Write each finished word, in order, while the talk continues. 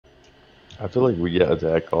I feel like we get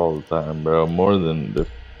attacked all the time, bro. More than the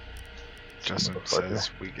Justin motherfucker. says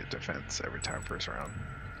we get defense every time first round.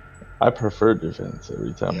 I prefer defense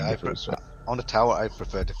every time Yeah, in the first round. on the tower, I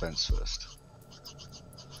prefer defense first.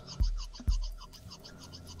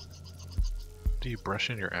 Do you brush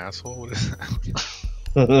in your asshole? What is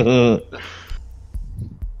that?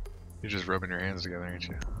 You're just rubbing your hands together, ain't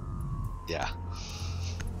you? Yeah.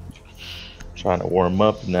 Trying to warm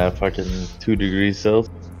up in that fucking 2 degrees Celsius.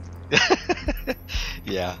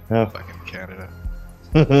 Yeah. Oh. Fucking Canada.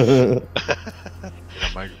 Yeah.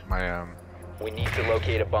 My We need to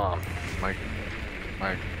locate a bomb. my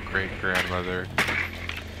great grandmother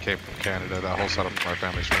came from Canada. That whole side of my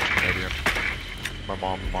family's French Canadian. My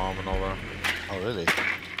mom, and all that. Oh, really?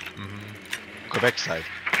 Mm-hmm. Quebec side.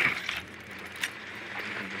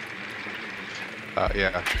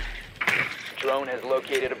 Yeah. Drone has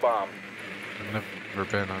located a bomb. I've never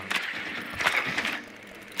been.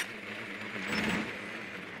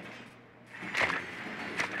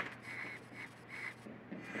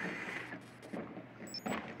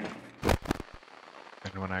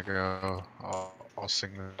 'And when I go, I'll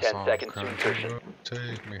sing the 10 song. seconds to insertion.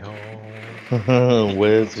 Take me home.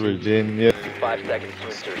 West Virginia. 5 seconds to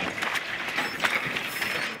insertion.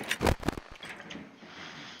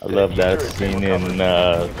 I love that scene in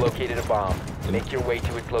You've located a bomb. Make your way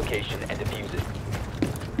to its location and defuse it.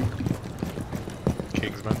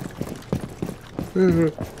 Kingsman.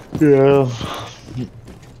 Yeah.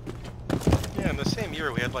 Yeah, in the same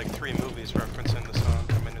year we had like 3 movies referencing the song.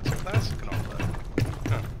 I mean, it's a classic and all that.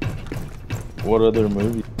 Huh. What other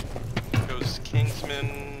movie? It goes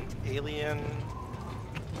Kingsman, Alien,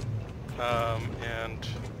 and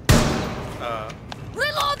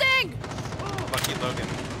Reloading! Lucky Logan.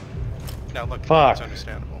 Now, Lucky Fuck. Logan's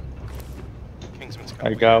understandable. Kingsman's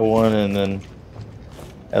I got one, and then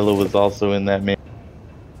Ella was also in that man.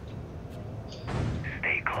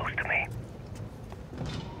 Stay close to me.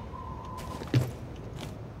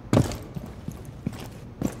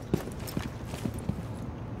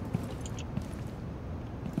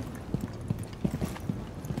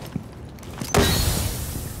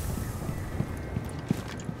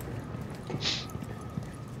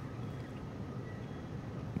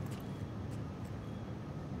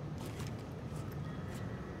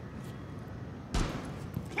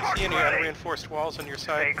 You see any unreinforced walls on your Stay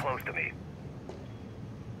side? close to me.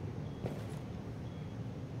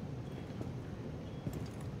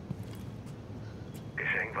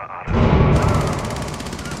 Getting the auto.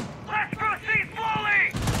 Let's proceed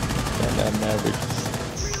slowly. And that Maverick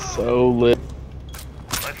is so lit.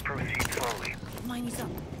 Let's proceed slowly. Mine is up.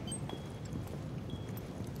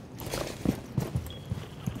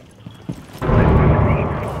 Let's proceed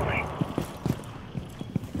slowly.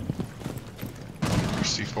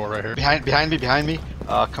 There's C4 right here. Behind me.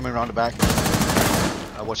 Coming around the back.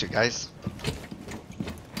 Watch it, guys.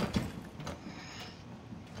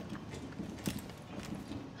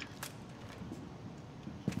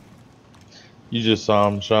 You just saw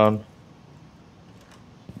him, Sean.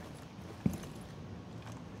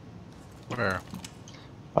 Where?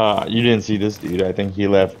 You didn't see this dude. I think he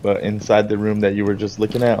left, but inside the room that you were just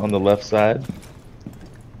looking at on the left side.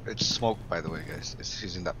 It's smoke, by the way, guys.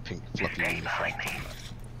 He's in that pink fluffy Stay uniform. behind me.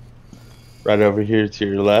 Right over here to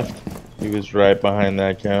your left. He was right behind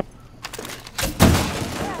that count.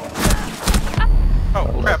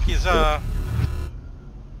 Oh crap, he's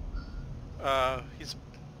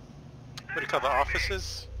what do you call the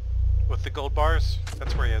offices? With the gold bars?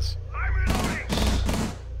 That's where he is.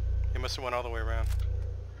 He must have went all the way around.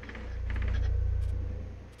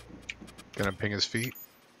 Gonna ping his feet.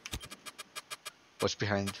 Watch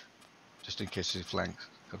behind, just in case his flank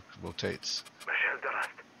rotates. Michelle Durast.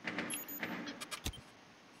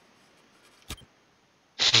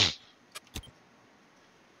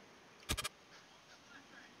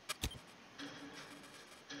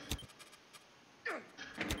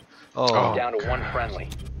 Oh, Down to 1 friendly.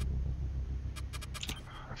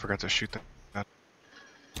 I forgot to shoot that.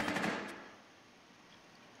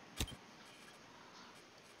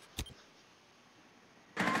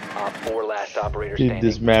 Op 4 last operator Dude, standing.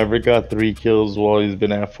 this Maverick got 3 kills while he's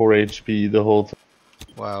been at 4 HP the whole time.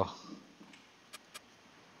 wow.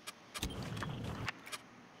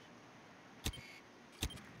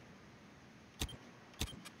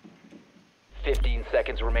 15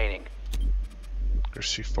 seconds remaining. There's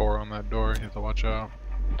C4 on that door. You have to watch out.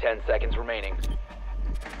 10 seconds remaining.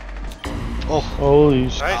 Oh, Holy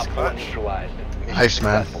shit. Nice Op 4 clutch. neutralized. Mission nice,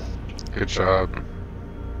 man. successful. Good job.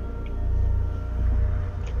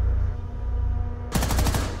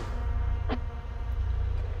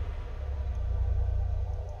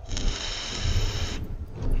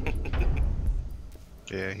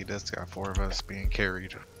 Yeah, he does got 4 of us being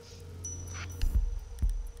carried.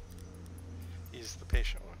 He's the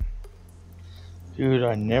patient one. Dude,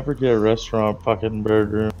 I never get a restaurant fucking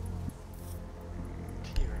bird room.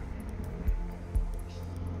 Here.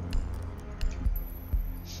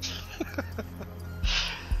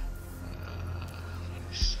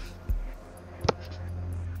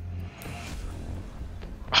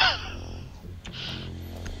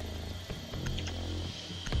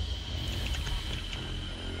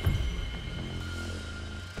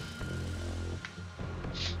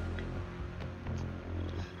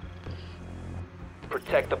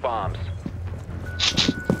 Protect the bombs.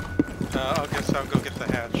 I guess I'll go get the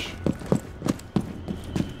hatch.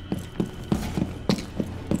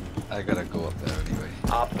 I gotta go up there anyway.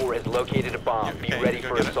 Op 4 has located a bomb. Yeah, Be okay, ready you go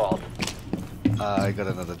for get it. assault. I got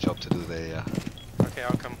another job to do there, yeah. Okay,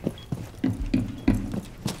 I'll come.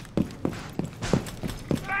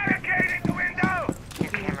 Barricading the window!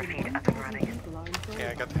 Your camera feed up and running. Okay,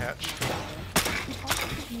 I got the hatch.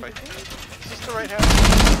 Wait, is this the right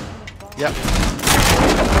hatch? Yep.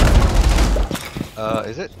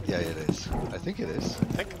 Is it? Yeah, it is. I think it is. I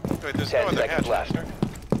think. Wait, there's 10 no other seconds hatch. left. is there?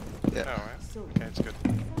 Yeah. Oh, alright. Okay, it's good.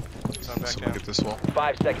 So I'm back So we down. get this wall.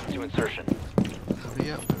 5 seconds to insertion.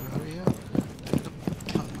 Hurry up, hurry up.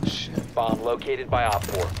 Oh, shit. Bomb located by Op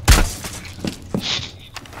 4.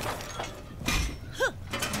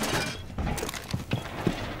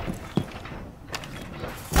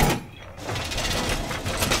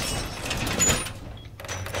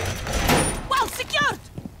 Well secured!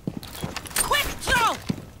 Quick draw!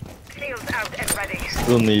 Shields out and ready.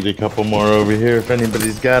 We'll need a couple more over here if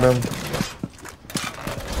anybody's got them.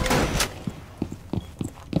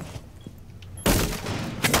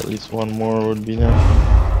 At least one more would be nice.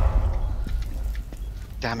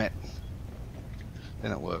 Damn it.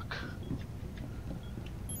 Didn't work.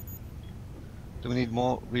 Do we need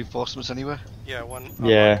more reinforcements anywhere? Yeah, one.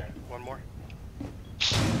 Yeah. One more.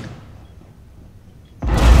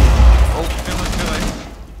 Oh, too late.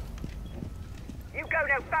 You go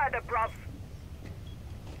no further, bruv.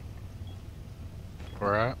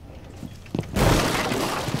 Where at?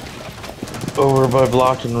 Over by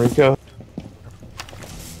Block and Rico.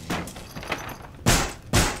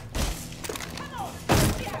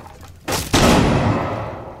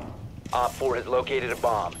 Op 4 has located a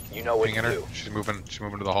bomb. You know what Pinging to her. do. She's moving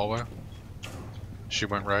to the hallway. She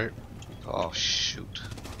went right. Oh, shoot.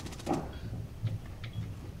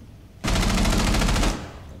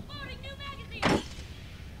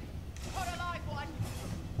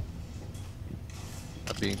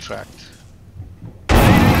 I'm being tracked.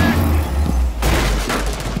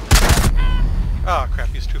 Oh crap,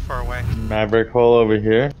 he's too far away. Maverick hole over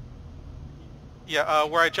here. Yeah,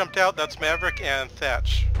 where I jumped out, that's Maverick and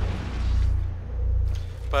Thatch.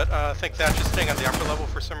 But I think Thatch is staying on the upper level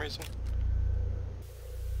for some reason.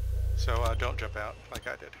 So don't jump out like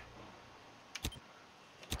I did.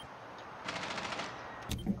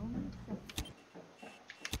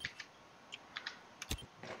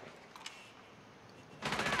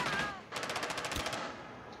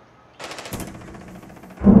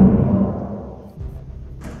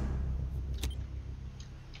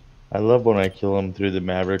 I love when I kill him through the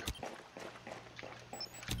Maverick.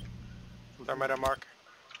 Thermite on mark.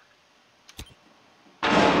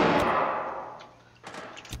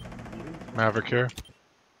 Maverick here.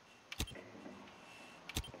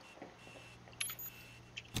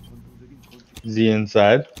 Is he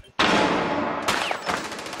inside?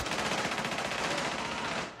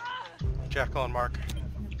 Jackal on mark.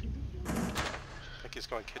 I think he's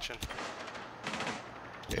going kitchen.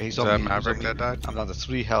 Yeah, he's Is on that me, he's Maverick on me. that died? I'm down to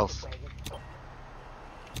 3 health.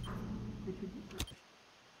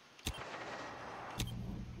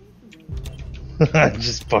 I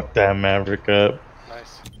just fucked that Maverick up.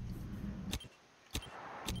 Nice.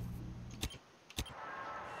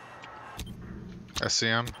 I see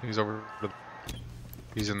him. He's over.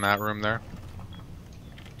 He's in that room there.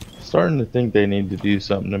 Starting to think they need to do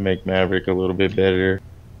something to make Maverick a little bit better.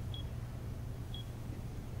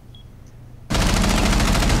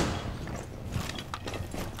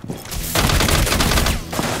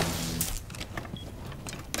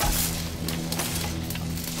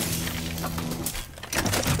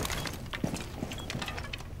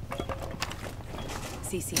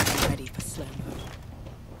 CC ready for slow mo.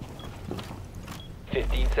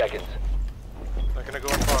 15 seconds. Not gonna go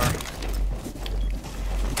in far.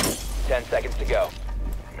 10 seconds to go.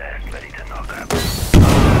 That's ready to knock out.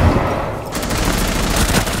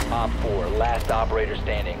 Op 4, last operator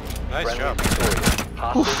standing. Nice Friendly job. victorious.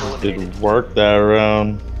 Hostiles eliminated. Didn't work that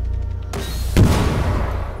round.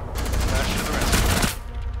 Dash to the rest.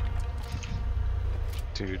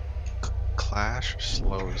 Dude, Clash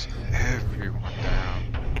slows everyone down.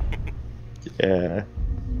 Yeah,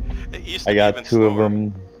 It used to I be got even two of slower.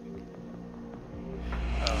 them.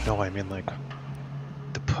 No, I mean like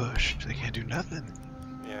the push. They can't do nothing.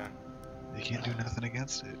 Yeah. They can't do nothing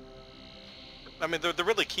against it. I mean, the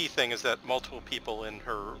really key thing is that multiple people in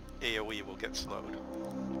her AoE will get slowed.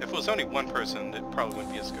 If it was only one person, it probably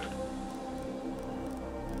wouldn't be as good.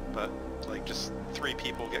 But, like, just 3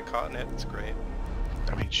 people get caught in it, it's great.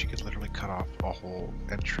 I mean, she could literally cut off a whole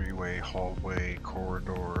entryway, hallway,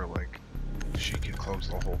 corridor. Like, she can close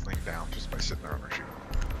the whole thing down just by sitting there on her shield.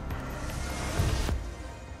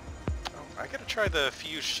 Oh, I gotta try the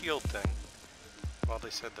fuse shield thing. Well, they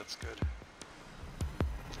said that's good.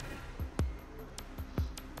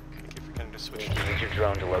 I keep forgetting to You switch. need to use your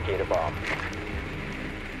drone to locate a bomb.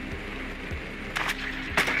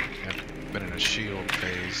 I've been in a shield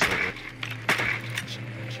phase lately.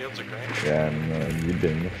 Shields are great. Yeah, man, you've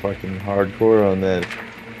been fucking hardcore on that.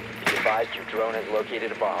 Be advised your drone has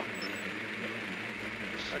located a bomb.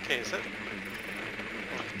 Okay, is that...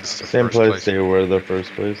 This is the Same first place they were the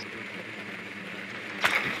first place.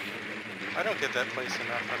 I don't get that place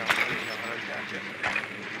enough. I don't really know how to attack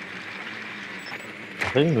it. I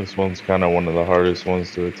think this one's kind of one of the hardest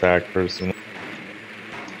ones to attack, personally. Okay,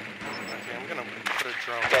 I'm gonna put a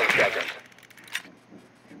drone. 10 seconds.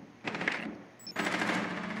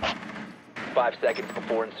 5 seconds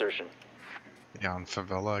before insertion. Yeah, on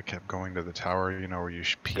Favela, I kept going to the tower, you know, where you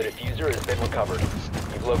The peek. diffuser has been recovered.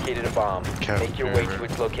 You've located a bomb. Captain Make your way River. to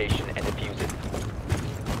its location and defuse it.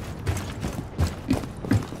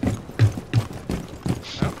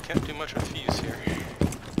 Oh, can't do much with fuse here.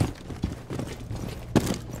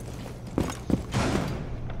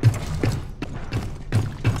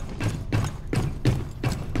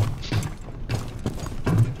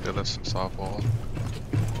 Did us some softball.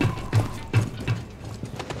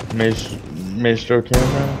 Maestro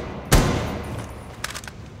camera.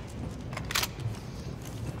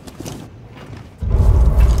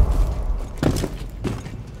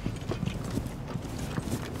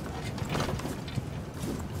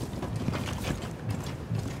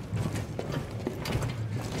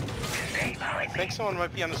 I think someone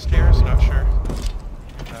might be on the stairs, not sure.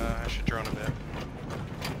 I should drone a bit.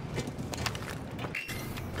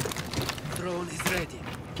 Drone is ready.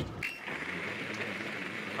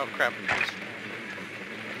 Oh crap.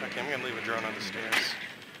 Okay, I'm gonna leave a drone on the stairs.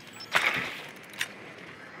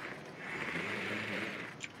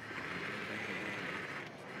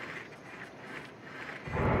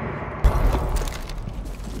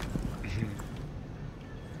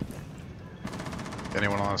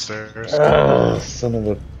 Anyone on the stairs? Oh, son of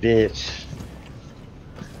a bitch.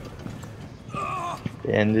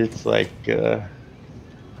 And it's like, yeah,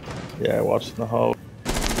 watching the hall.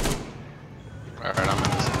 Alright, I'm in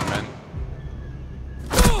this. I'm in.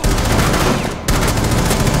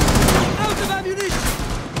 Out of ammunition!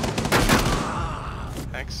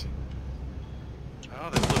 Thanks. Oh,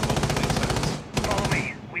 they blew both of these sides. Follow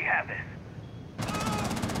me. We have this.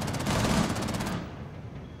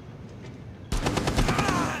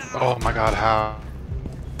 Oh my god, how?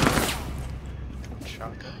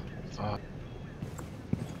 Shock. Fuck.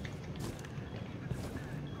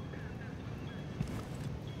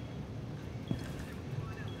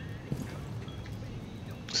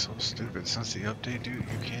 So stupid. Since the update, dude, you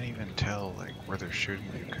can't even tell like where they're shooting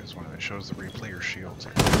you because when it shows the replay, your shield's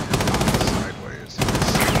like sideways.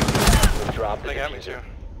 We'll drop the They got me too. diffuser.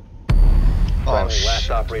 Oh Friendly, last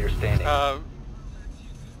shit. operator standing.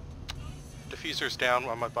 Diffuser's down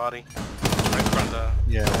on my body. Right in front of the...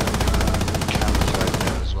 Yeah. Camera's right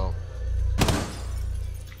there as well.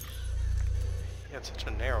 Yeah, it's such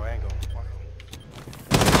a narrow angle. Wow.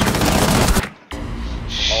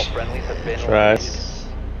 All friendlies have been Try. eliminated.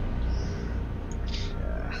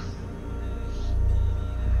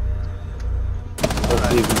 Let's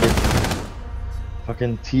see if we get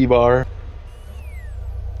fucking T-bar.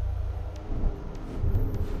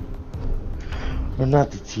 Or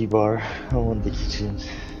not the T-bar. I want the kitchen.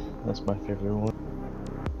 That's my favorite one.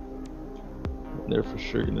 They're for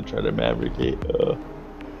sure gonna try to Mavericate.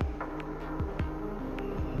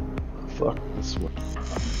 Fuck this one.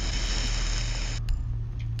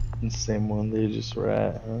 The same one they just were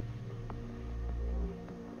at, huh?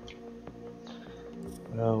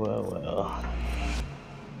 Well, well, well.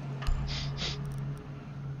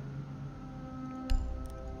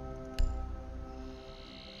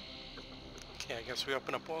 Okay, I guess we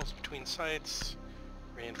open up walls between sites,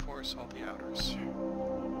 reinforce all the outers.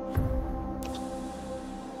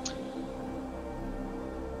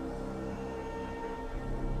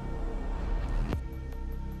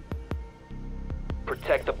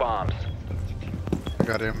 Protect the bombs. I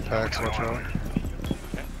got impacts, watch out.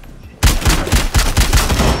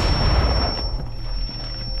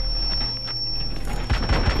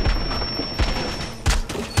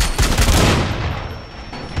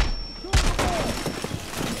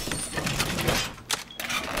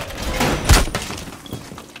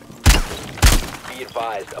 Be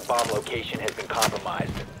advised, a bomb location has been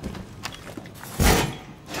compromised.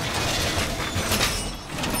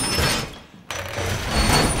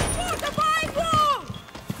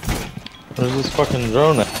 Where's this fucking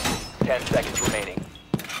drone at? 10 seconds remaining.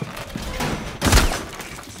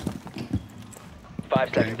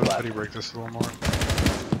 5 Can seconds left. anybody break this a little more?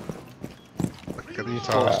 Look at these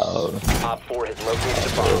Wow. toss. Op 4 has located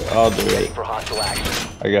the bomb. I'll do Ready it. for hostile action.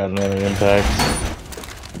 I got another impact.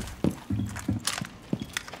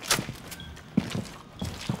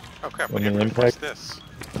 Oh crap, Any what impact? what's this?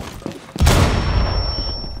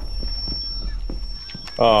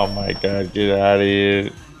 Oh my god, get out of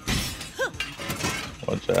here.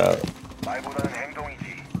 Watch out. 말보다는 행동이지.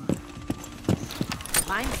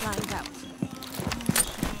 Mine's lined up.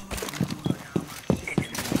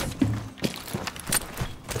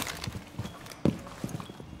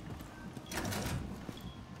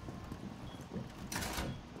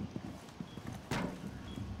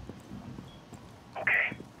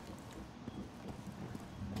 Okay.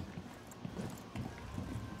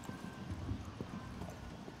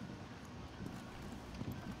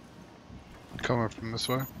 Coming from this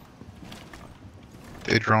way.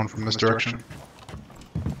 They drone from this direction.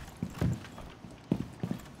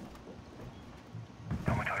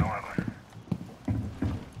 너무 조용하군.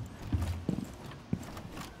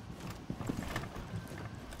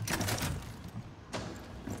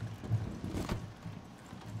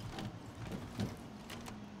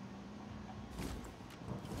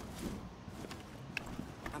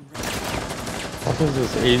 I'm ready. What is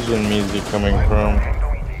this Asian music coming from?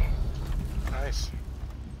 행동이지. Nice.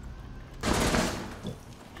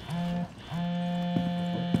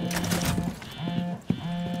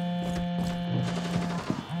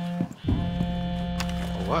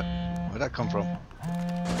 What? Where'd that come from?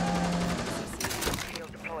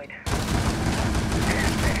 Shield deployed.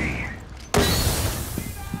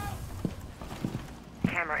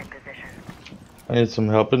 Camera in position. I need some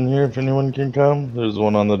help in here if anyone can come. There's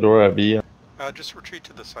one on the door at B. Just retreat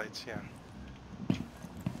to the sites, yeah.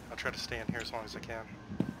 I'll try to stay in here as long as I can.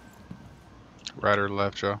 Right or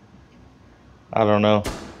left, Joe? I don't know.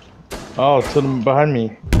 Oh, to the behind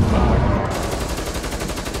me.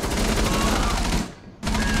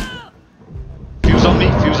 Fuse on me!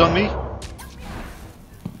 Fuse on me!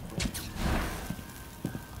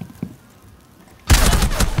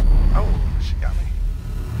 Oh, she got me.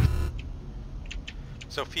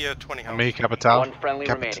 Sophia, 20 health. Me, Capital. One friendly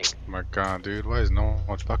remaining. Oh my god, dude. Why is no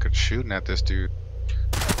one fucking shooting at this dude?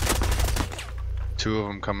 Two of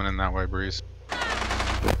them coming in that way, Breeze.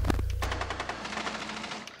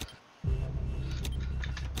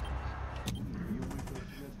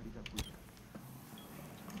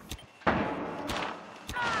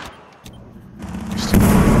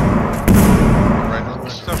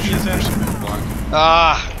 Sophia's in.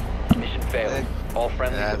 Ah! Mission failed. All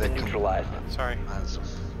friendlies Yeah, have they been can- neutralized. Sorry. That's-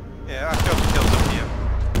 Yeah, I failed to kill Sophia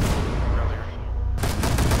earlier.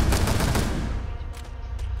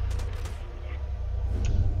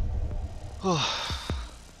 Oh.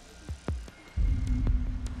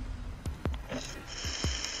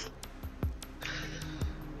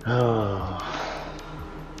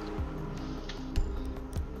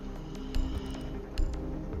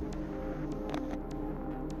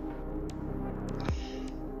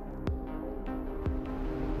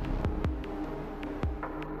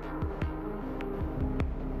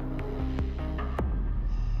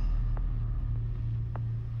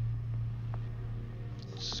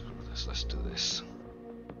 Screw this, let's do this.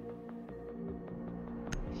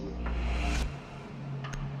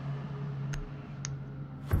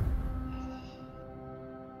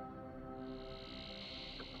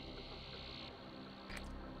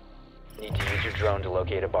 Need to use your drone to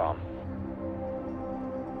locate a bomb.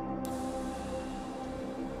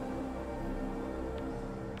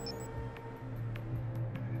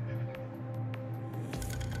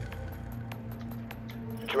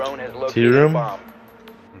 Drone has located a room? bomb.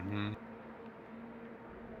 Mm-hmm.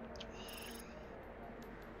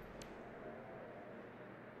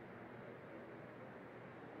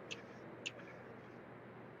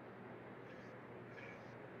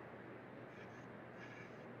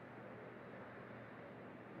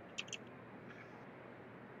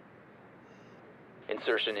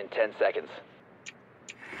 Insertion in 10 seconds.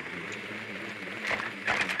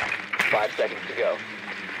 5 seconds to go.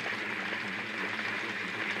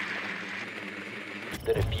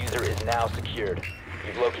 The diffuser is now secured.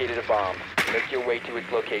 You've located a bomb. Make your way to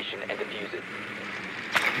its location and defuse it.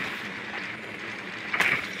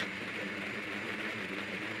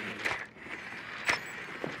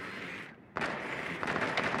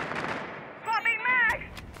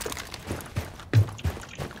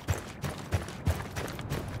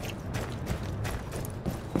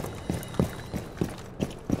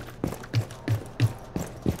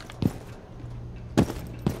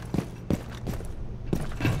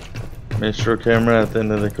 Maestro camera at the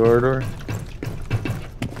end of the corridor.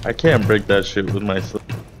 I can't break that shit with my slip.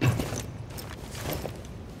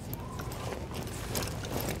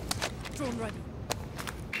 Drone ready.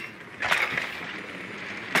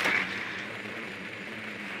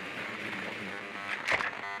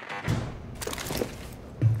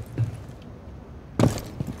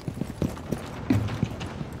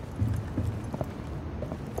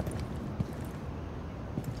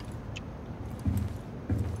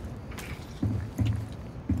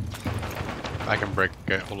 I can break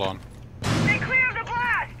it. Hold on. Stay clear of the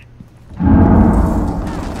blast!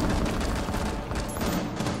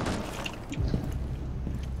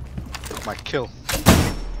 My kill.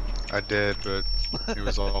 I did, but it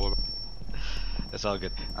was all about It's all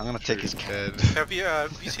good. I'm gonna take his dead. Have you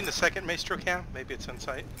seen the second Maestro cam? Maybe it's in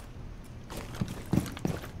sight.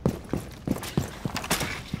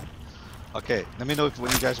 Okay, let me know if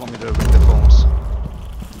when you guys want me to ring the phones.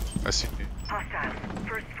 I see. Hostile.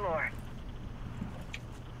 First floor.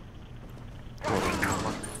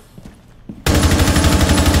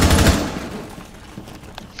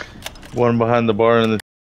 One behind the bar in the.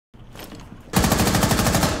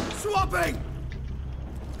 Swapping!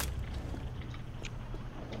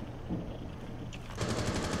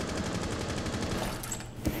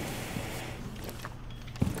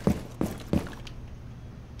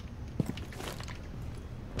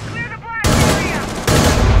 Clear the blast area!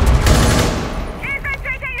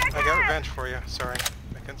 Infiltrating the I got turret! revenge for you. Sorry,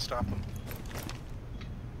 I couldn't stop him.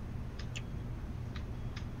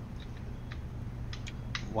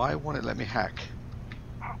 Why won't it let me hack?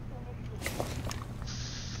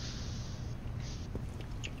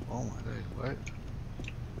 Oh my god, what?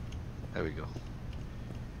 There we go.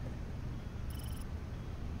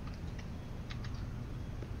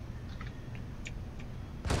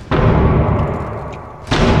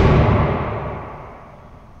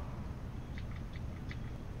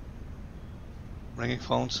 Ringing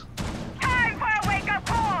phones. Time for a wake-up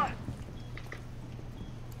call!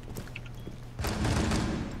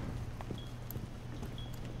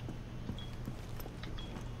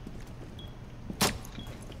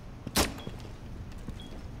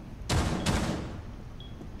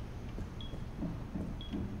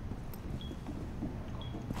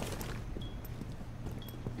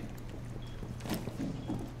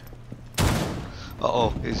 Uh-oh,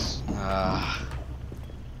 he's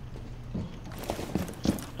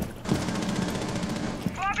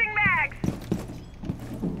Swapping mags!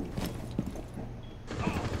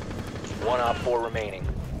 1 op 4 remaining.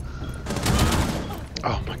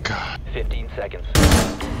 Oh my god. 15 seconds.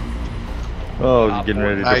 Oh, you're getting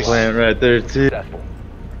ready to Nice. plant right there too. Successful.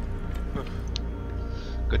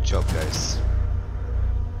 good job, guys.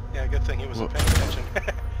 Yeah, good thing he wasn't paying attention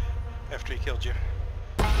after he killed you.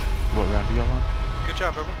 What round are y'all on? Good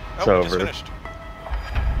job, everyone. It's Oh, we just over. finished.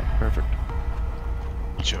 Perfect.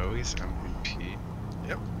 Joey's MVP.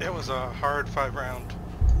 Yep, it was a hard 5-round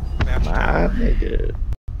match. My nigga.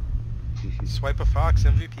 Swipe a Fox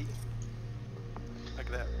MVP. Like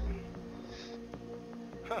that.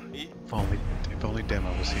 Huh, If only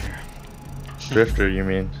Demo was here. Drifter, you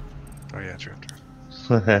mean? Oh yeah, Drifter.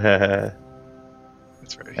 And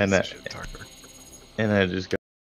That's right. He's that- a shit talker. I just got.